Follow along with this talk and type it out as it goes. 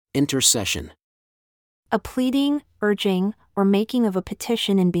Intercession. A pleading, urging, or making of a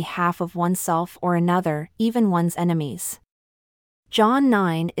petition in behalf of oneself or another, even one's enemies. John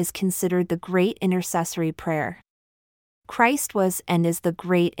 9 is considered the great intercessory prayer. Christ was and is the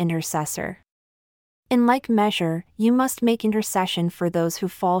great intercessor. In like measure, you must make intercession for those who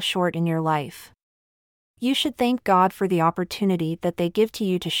fall short in your life. You should thank God for the opportunity that they give to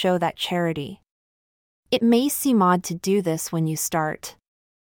you to show that charity. It may seem odd to do this when you start.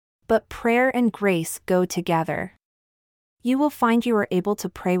 But prayer and grace go together. You will find you are able to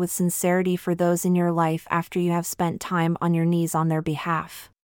pray with sincerity for those in your life after you have spent time on your knees on their behalf.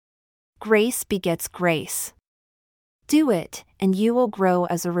 Grace begets grace. Do it, and you will grow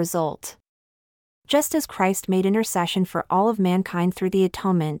as a result. Just as Christ made intercession for all of mankind through the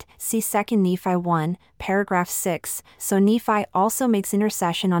atonement, see 2 Nephi 1, paragraph 6, so Nephi also makes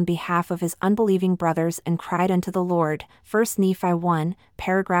intercession on behalf of his unbelieving brothers and cried unto the Lord, 1 Nephi 1,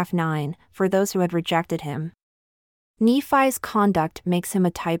 paragraph 9, for those who had rejected him. Nephi's conduct makes him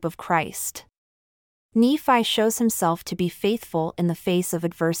a type of Christ. Nephi shows himself to be faithful in the face of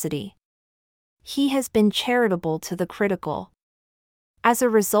adversity. He has been charitable to the critical. As a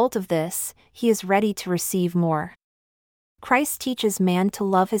result of this, he is ready to receive more. Christ teaches man to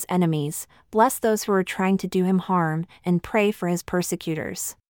love his enemies, bless those who are trying to do him harm, and pray for his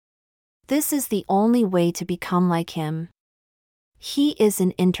persecutors. This is the only way to become like him. He is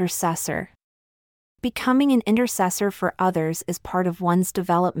an intercessor. Becoming an intercessor for others is part of one's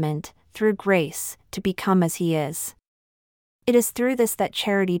development, through grace, to become as he is. It is through this that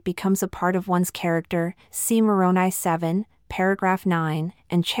charity becomes a part of one's character, see Moroni 7, paragraph 9,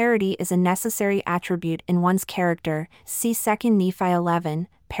 and charity is a necessary attribute in one's character, see 2 Nephi 11,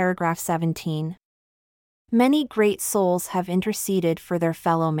 paragraph 17. Many great souls have interceded for their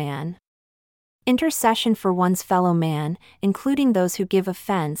fellow man. Intercession for one's fellow man, including those who give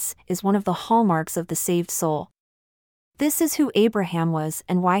offense, is one of the hallmarks of the saved soul. This is who Abraham was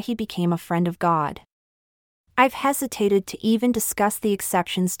and why he became a friend of God. I've hesitated to even discuss the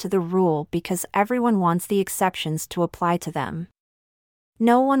exceptions to the rule because everyone wants the exceptions to apply to them.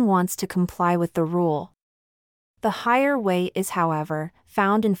 No one wants to comply with the rule. The higher way is, however,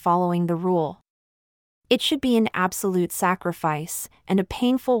 found in following the rule. It should be an absolute sacrifice, and a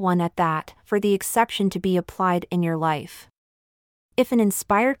painful one at that, for the exception to be applied in your life. If an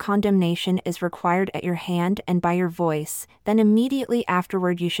inspired condemnation is required at your hand and by your voice, then immediately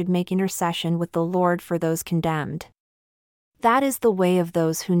afterward you should make intercession with the Lord for those condemned. That is the way of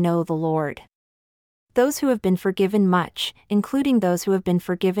those who know the Lord. Those who have been forgiven much, including those who have been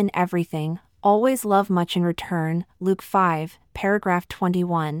forgiven everything, always love much in return, Luke 5, paragraph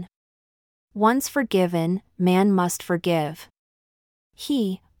 21. Once forgiven, man must forgive.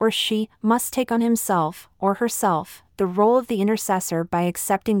 He, or she, must take on himself, or herself, the role of the intercessor by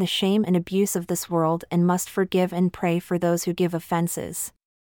accepting the shame and abuse of this world and must forgive and pray for those who give offenses.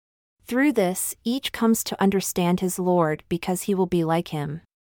 Through this, each comes to understand his Lord because he will be like him.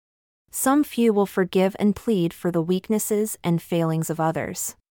 Some few will forgive and plead for the weaknesses and failings of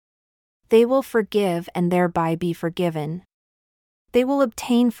others. They will forgive and thereby be forgiven. They will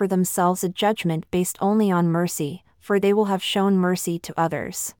obtain for themselves a judgment based only on mercy, for they will have shown mercy to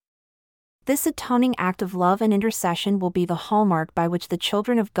others. This atoning act of love and intercession will be the hallmark by which the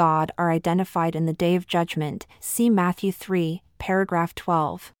children of God are identified in the day of judgment, see Matthew 3, paragraph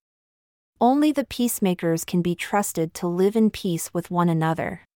 12. Only the peacemakers can be trusted to live in peace with one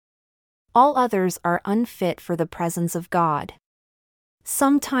another. All others are unfit for the presence of God.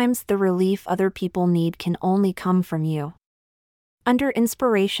 Sometimes the relief other people need can only come from you. Under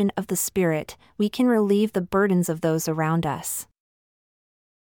inspiration of the Spirit, we can relieve the burdens of those around us.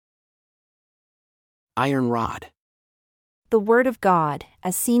 Iron rod. The Word of God,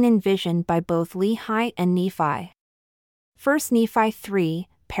 as seen in vision by both Lehi and Nephi. 1 Nephi 3,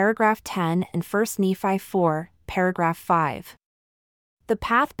 paragraph 10 and 1 Nephi 4, paragraph 5. The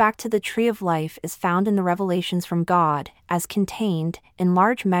path back to the tree of life is found in the revelations from God, as contained, in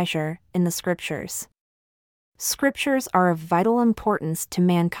large measure, in the Scriptures. Scriptures are of vital importance to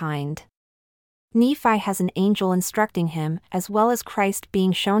mankind. Nephi has an angel instructing him, as well as Christ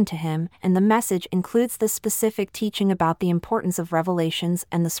being shown to him, and the message includes the specific teaching about the importance of revelations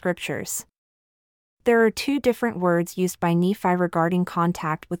and the Scriptures. There are two different words used by Nephi regarding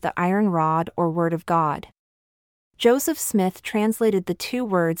contact with the iron rod or Word of God. Joseph Smith translated the two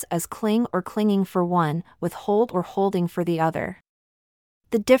words as cling or clinging for one, with hold or holding for the other.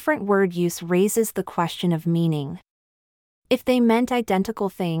 The different word use raises the question of meaning. If they meant identical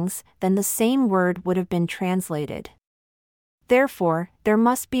things, then the same word would have been translated. Therefore, there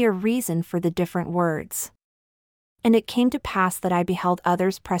must be a reason for the different words. And it came to pass that I beheld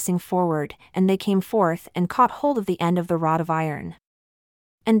others pressing forward, and they came forth and caught hold of the end of the rod of iron.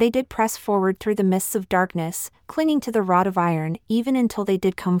 And they did press forward through the mists of darkness, clinging to the rod of iron, even until they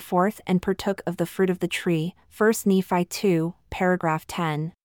did come forth and partook of the fruit of the tree. 1 Nephi 2, paragraph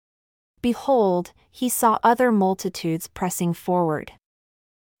 10. Behold, he saw other multitudes pressing forward.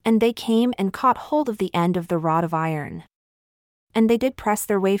 And they came and caught hold of the end of the rod of iron. And they did press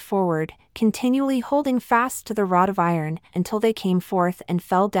their way forward, continually holding fast to the rod of iron, until they came forth and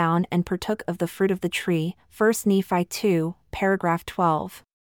fell down and partook of the fruit of the tree. 1 Nephi 2, paragraph 12.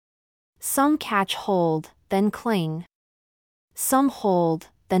 Some catch hold, then cling. Some hold,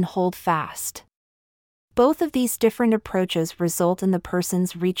 then hold fast. Both of these different approaches result in the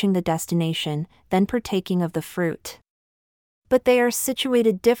persons reaching the destination, then partaking of the fruit. But they are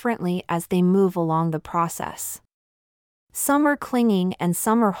situated differently as they move along the process. Some are clinging and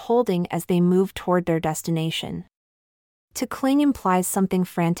some are holding as they move toward their destination. To cling implies something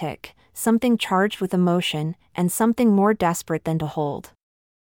frantic, something charged with emotion, and something more desperate than to hold.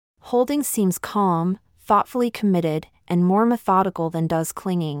 Holding seems calm, thoughtfully committed, and more methodical than does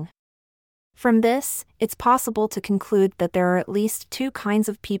clinging. From this, it's possible to conclude that there are at least two kinds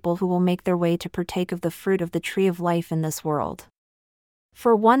of people who will make their way to partake of the fruit of the tree of life in this world.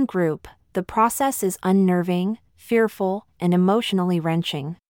 For one group, the process is unnerving, fearful, and emotionally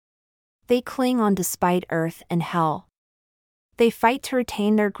wrenching. They cling on despite earth and hell. They fight to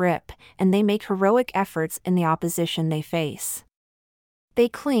retain their grip, and they make heroic efforts in the opposition they face. They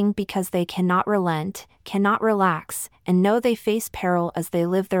cling because they cannot relent, cannot relax, and know they face peril as they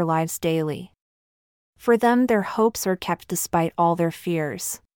live their lives daily. For them, their hopes are kept despite all their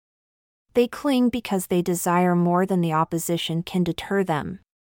fears. They cling because they desire more than the opposition can deter them.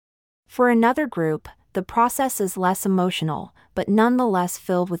 For another group, the process is less emotional, but nonetheless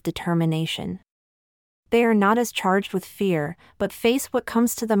filled with determination. They are not as charged with fear, but face what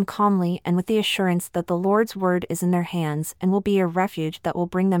comes to them calmly and with the assurance that the Lord's word is in their hands and will be a refuge that will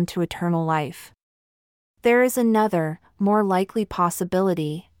bring them to eternal life. There is another, more likely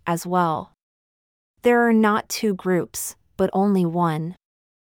possibility, as well. There are not two groups, but only one.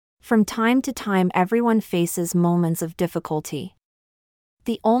 From time to time everyone faces moments of difficulty.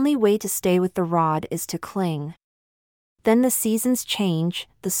 The only way to stay with the rod is to cling. Then the seasons change,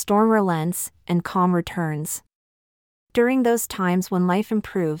 the storm relents, and calm returns. During those times when life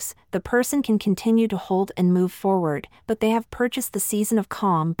improves, the person can continue to hold and move forward, but they have purchased the season of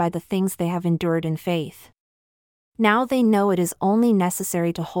calm by the things they have endured in faith. Now they know it is only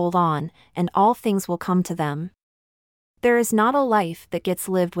necessary to hold on, and all things will come to them. There is not a life that gets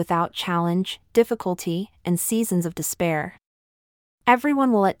lived without challenge, difficulty, and seasons of despair.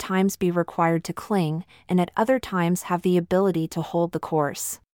 Everyone will at times be required to cling, and at other times have the ability to hold the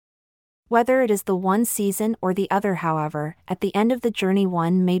course. Whether it is the one season or the other, however, at the end of the journey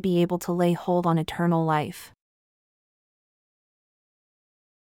one may be able to lay hold on eternal life.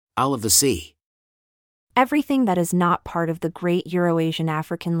 Isle of the Sea. Everything that is not part of the great Eurasian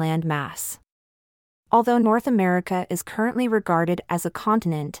African landmass. Although North America is currently regarded as a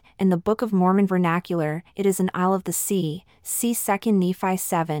continent, in the Book of Mormon vernacular, it is an Isle of the Sea, see 2 Nephi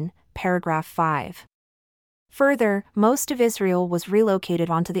 7, paragraph 5. Further, most of Israel was relocated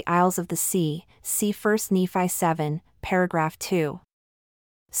onto the Isles of the Sea, see 1 Nephi 7, paragraph 2.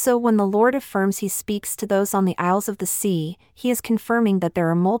 So when the Lord affirms he speaks to those on the Isles of the Sea, he is confirming that there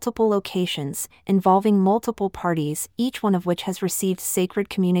are multiple locations, involving multiple parties, each one of which has received sacred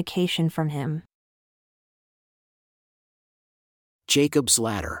communication from him. Jacob's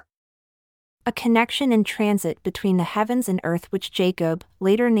Ladder. A connection in transit between the heavens and earth which Jacob,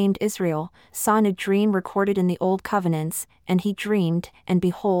 later named Israel, saw in a dream recorded in the Old Covenants, and he dreamed, and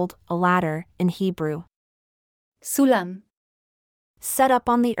behold, a ladder, in Hebrew. Sulam. Set up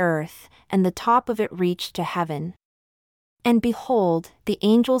on the earth, and the top of it reached to heaven. And behold, the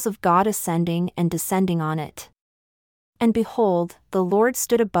angels of God ascending and descending on it. And behold, the Lord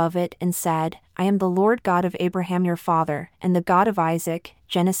stood above it and said, I am the Lord God of Abraham your father, and the God of Isaac.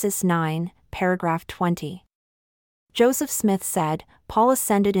 Genesis 9, paragraph 20. Joseph Smith said, Paul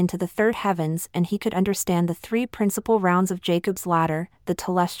ascended into the third heavens and he could understand the three principal rounds of Jacob's ladder, the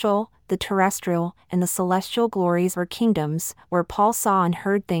telestial, the terrestrial, and the celestial glories or kingdoms, where Paul saw and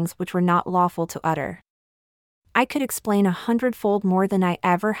heard things which were not lawful to utter. I could explain 100-fold more than I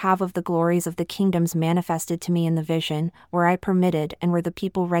ever have of the glories of the kingdoms manifested to me in the vision, where I permitted and were the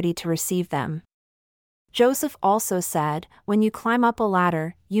people ready to receive them. Joseph also said, when you climb up a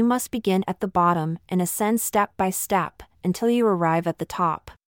ladder, you must begin at the bottom and ascend step by step, until you arrive at the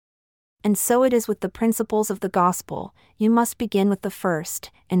top. And so it is with the principles of the gospel, you must begin with the first,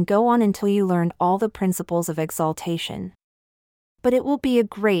 and go on until you learn all the principles of exaltation. But it will be a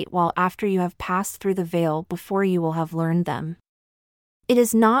great while after you have passed through the veil before you will have learned them. It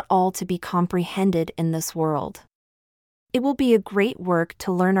is not all to be comprehended in this world. It will be a great work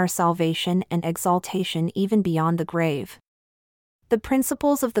to learn our salvation and exaltation even beyond the grave. The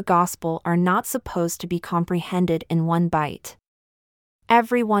principles of the gospel are not supposed to be comprehended in one bite.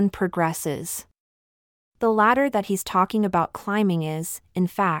 Everyone progresses. The ladder that he's talking about climbing is, in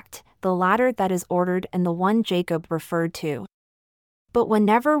fact, the ladder that is ordered and the one Jacob referred to. But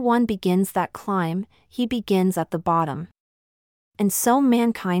whenever one begins that climb, he begins at the bottom. And so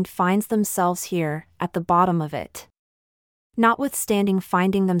mankind finds themselves here, at the bottom of it. Notwithstanding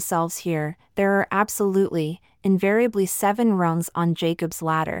finding themselves here, there are absolutely, invariably 7 rungs on Jacob's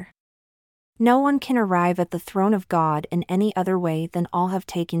ladder. No one can arrive at the throne of God in any other way than all have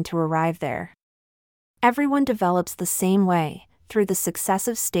taken to arrive there. Everyone develops the same way, through the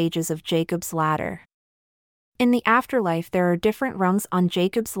successive stages of Jacob's ladder. In the afterlife there are different rungs on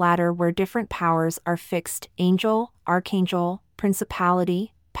Jacob's ladder where different powers are fixed: angel, archangel,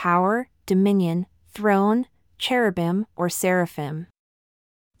 principality, power, dominion, throne, cherubim, or seraphim.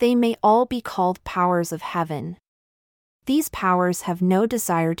 They may all be called powers of heaven. These powers have no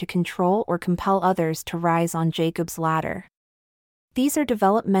desire to control or compel others to rise on Jacob's ladder. These are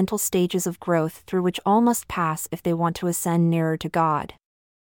developmental stages of growth through which all must pass if they want to ascend nearer to God.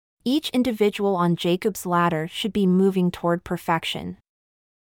 Each individual on Jacob's ladder should be moving toward perfection.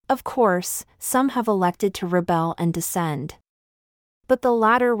 Of course, some have elected to rebel and descend. But the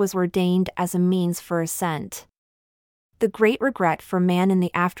ladder was ordained as a means for ascent. The great regret for man in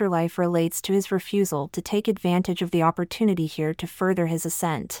the afterlife relates to his refusal to take advantage of the opportunity here to further his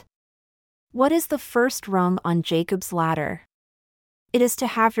ascent. What is the first rung on Jacob's ladder? It is to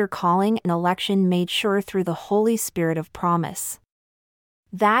have your calling and election made sure through the Holy Spirit of promise.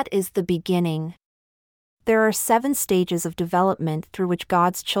 That is the beginning. There are 7 stages of development through which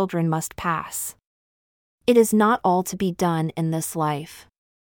God's children must pass. It is not all to be done in this life.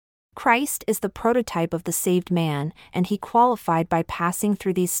 Christ is the prototype of the saved man, and he qualified by passing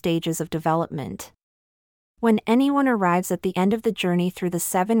through these stages of development. When anyone arrives at the end of the journey through the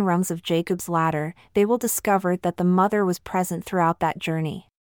 7 rungs of Jacob's ladder, they will discover that the mother was present throughout that journey.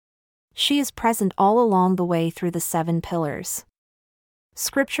 She is present all along the way through the 7 pillars.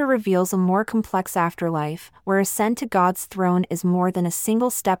 Scripture reveals a more complex afterlife, where ascent to God's throne is more than a single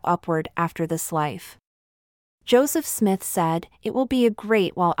step upward after this life. Joseph Smith said, "It will be a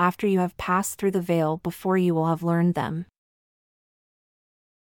great while after you have passed through the veil before you will have learned them."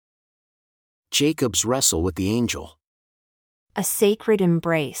 Jacob's wrestle with the angel. A sacred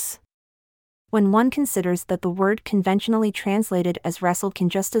embrace. When one considers that the word conventionally translated as wrestle can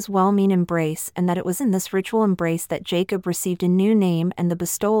just as well mean embrace, and that it was in this ritual embrace that Jacob received a new name and the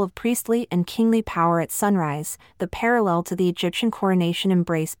bestowal of priestly and kingly power at sunrise, the parallel to the Egyptian coronation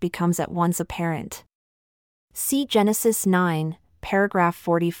embrace becomes at once apparent. See Genesis 9, paragraph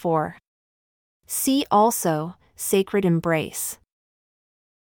 44. See also, sacred embrace.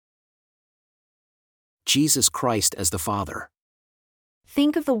 Jesus Christ as the Father.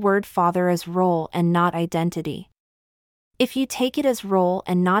 Think of the word Father as role and not identity. If you take it as role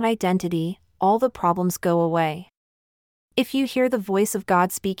and not identity, all the problems go away. If you hear the voice of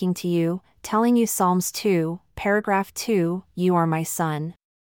God speaking to you, telling you Psalms 2, paragraph 2, "You are my son.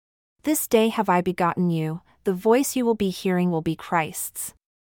 This day have I begotten you," the voice you will be hearing will be Christ's.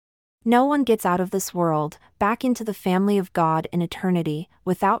 No one gets out of this world, back into the family of God in eternity,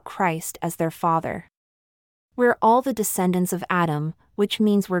 without Christ as their Father. We're all the descendants of Adam, which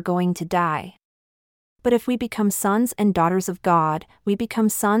means we're going to die. But if we become sons and daughters of God, we become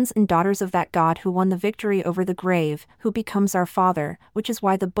sons and daughters of that God who won the victory over the grave, who becomes our Father, which is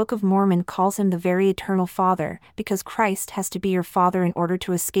why the Book of Mormon calls him the very eternal Father, because Christ has to be your Father in order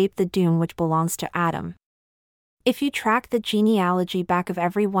to escape the doom which belongs to Adam. If you track the genealogy back of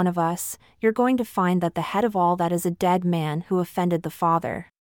every one of us, you're going to find that the head of all that is a dead man who offended the Father.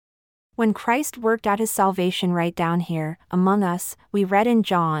 When Christ worked out his salvation right down here, among us, we read in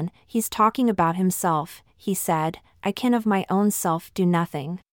John, he's talking about himself. He said, "I can of my own self do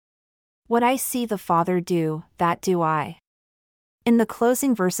nothing. What I see the Father do, that do I." In the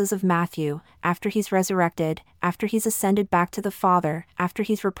closing verses of Matthew, after he's resurrected, after he's ascended back to the Father, after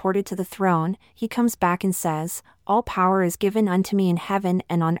he's reported to the throne, he comes back and says, "All power is given unto me in heaven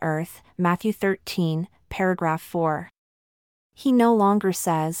and on earth," Matthew 13, paragraph 4. He no longer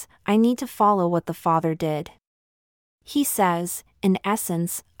says, "I need to follow what the Father did." He says, in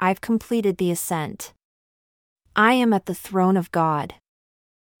essence, "I've completed the ascent. I am at the throne of God.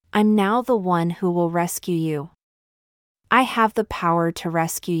 I'm now the one who will rescue you. I have the power to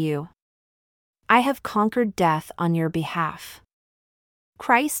rescue you. I have conquered death on your behalf.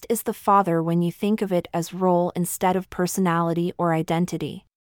 Christ is the Father when you think of it as role instead of personality or identity.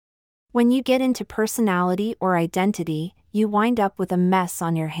 When you get into personality or identity, you wind up with a mess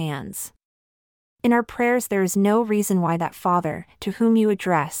on your hands. In our prayers, there is no reason why that Father, to whom you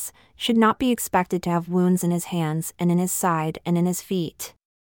address, should not be expected to have wounds in his hands and in his side and in his feet.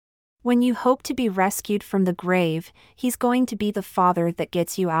 When you hope to be rescued from the grave, he's going to be the Father that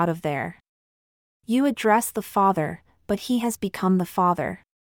gets you out of there. You address the Father, but he has become the Father.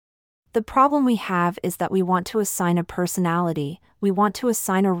 The problem we have is that we want to assign a personality, we want to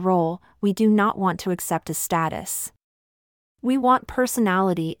assign a role, we do not want to accept a status. We want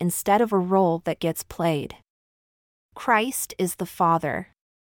personality instead of a role that gets played. Christ is the Father.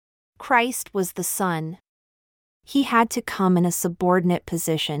 Christ was the Son. He had to come in a subordinate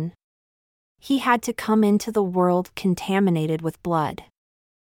position. He had to come into the world contaminated with blood.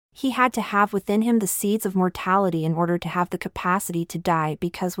 He had to have within him the seeds of mortality in order to have the capacity to die,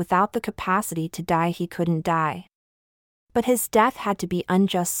 because without the capacity to die he couldn't die. But his death had to be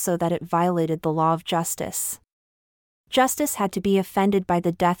unjust so that it violated the law of justice. Justice had to be offended by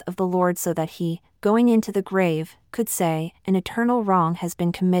the death of the Lord so that he, going into the grave, could say, an eternal wrong has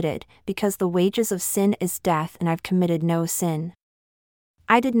been committed, because the wages of sin is death and I've committed no sin.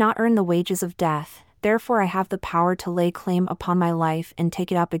 I did not earn the wages of death, therefore I have the power to lay claim upon my life and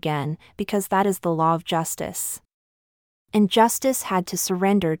take it up again, because that is the law of justice. And justice had to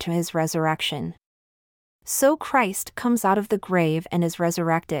surrender to his resurrection. So Christ comes out of the grave and is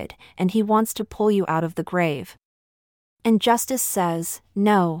resurrected, and he wants to pull you out of the grave. And justice says,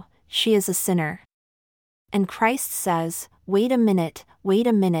 no, she is a sinner. And Christ says, wait a minute, wait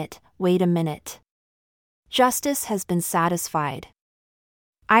a minute, wait a minute. Justice has been satisfied.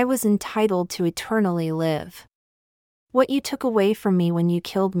 I was entitled to eternally live. What you took away from me when you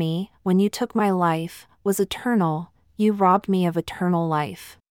killed me, when you took my life, was eternal, you robbed me of eternal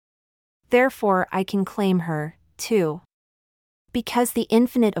life. Therefore I can claim her, too. Because the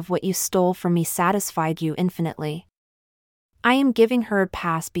infinite of what you stole from me satisfied you infinitely. I am giving her a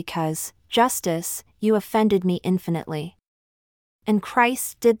pass because, justice, you offended me infinitely. And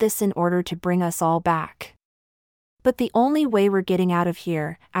Christ did this in order to bring us all back. But the only way we're getting out of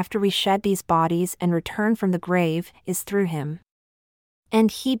here, after we shed these bodies and return from the grave, is through him. And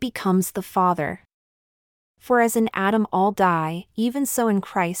he becomes the Father. For as in Adam all die, even so in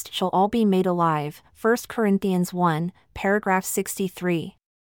Christ shall all be made alive, 1 Corinthians 1, paragraph 63.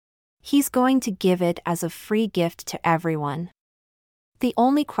 He's going to give it as a free gift to everyone. The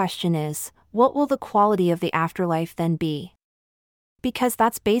only question is, what will the quality of the afterlife then be? Because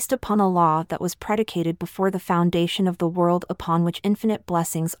that's based upon a law that was predicated before the foundation of the world upon which infinite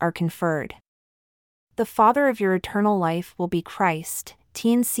blessings are conferred. The Father of your eternal life will be Christ,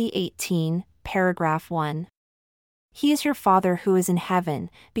 TNC 18, paragraph 1. He is your Father who is in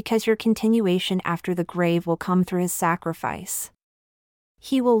heaven, because your continuation after the grave will come through his sacrifice.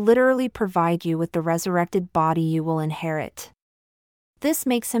 He will literally provide you with the resurrected body you will inherit. This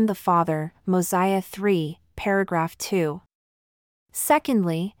makes him the Father, Mosiah 3, paragraph 2.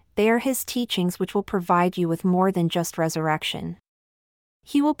 Secondly, they are his teachings which will provide you with more than just resurrection.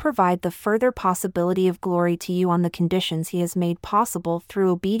 He will provide the further possibility of glory to you on the conditions he has made possible through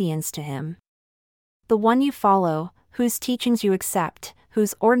obedience to him. The one you follow, whose teachings you accept,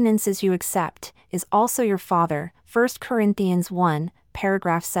 whose ordinances you accept, is also your Father, 1 Corinthians 1,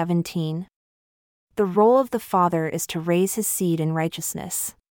 paragraph 17. The role of the Father is to raise his seed in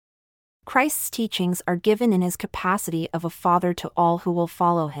righteousness. Christ's teachings are given in his capacity of a father to all who will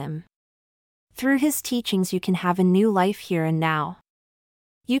follow him. Through his teachings you can have a new life here and now.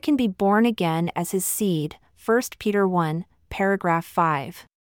 You can be born again as his seed, 1 Peter 1, paragraph 5.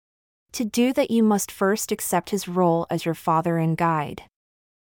 To do that you must first accept his role as your father and guide.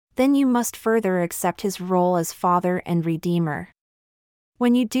 Then you must further accept his role as Father and Redeemer.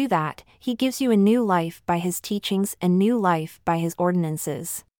 When you do that, he gives you a new life by his teachings and new life by his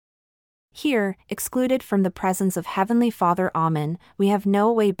ordinances. Here, excluded from the presence of Heavenly Father Amen, we have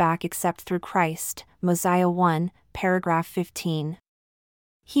no way back except through Christ, Mosiah 1, paragraph 15.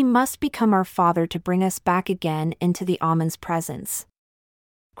 He must become our Father to bring us back again into the Amen's presence.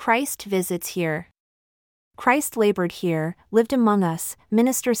 Christ visits here. Christ labored here, lived among us,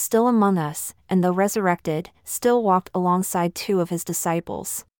 ministers still among us, and though resurrected, still walked alongside 2 of his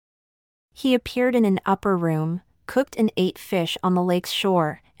disciples. He appeared in an upper room, cooked and ate fish on the lake's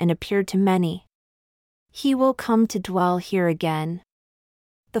shore, and appeared to many. He will come to dwell here again.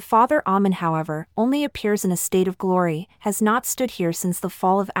 The Father Amen, however, only appears in a state of glory, has not stood here since the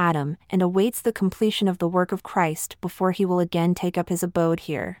fall of Adam, and awaits the completion of the work of Christ before he will again take up his abode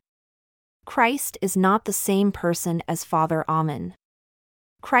here. Christ is not the same person as Father Amen.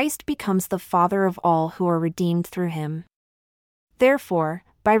 Christ becomes the Father of all who are redeemed through him. Therefore,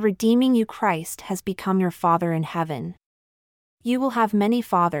 by redeeming you, Christ has become your Father in heaven. You will have many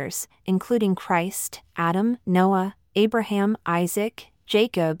fathers, including Christ, Adam, Noah, Abraham, Isaac,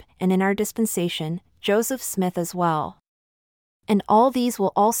 Jacob, and in our dispensation, Joseph Smith as well. And all these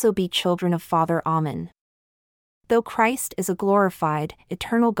will also be children of Father Amen. Though Christ is a glorified,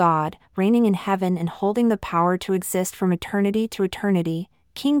 eternal God, reigning in heaven and holding the power to exist from eternity to eternity,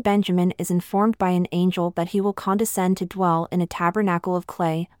 King Benjamin is informed by an angel that he will condescend to dwell in a tabernacle of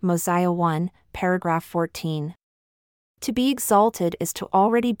clay, Mosiah 1, paragraph 14. To be exalted is to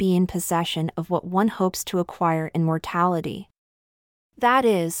already be in possession of what one hopes to acquire in mortality. That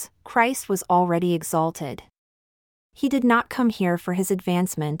is, Christ was already exalted. He did not come here for his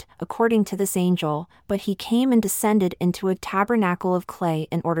advancement, according to this angel, but he came and descended into a tabernacle of clay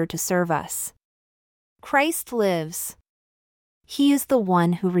in order to serve us. Christ lives. He is the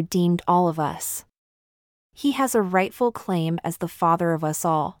one who redeemed all of us. He has a rightful claim as the Father of us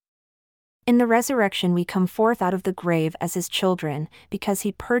all. In the resurrection we come forth out of the grave as his children, because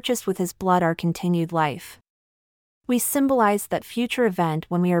he purchased with his blood our continued life. We symbolize that future event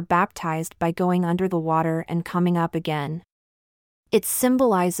when we are baptized by going under the water and coming up again. It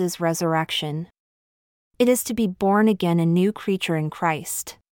symbolizes resurrection. It is to be born again a new creature in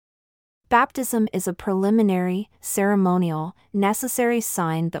Christ. Baptism is a preliminary, ceremonial, necessary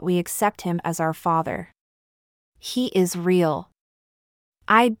sign that we accept him as our Father. He is real.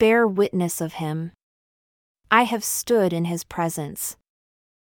 I bear witness of him. I have stood in his presence.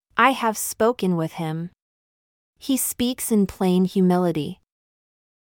 I have spoken with him. He speaks in plain humility.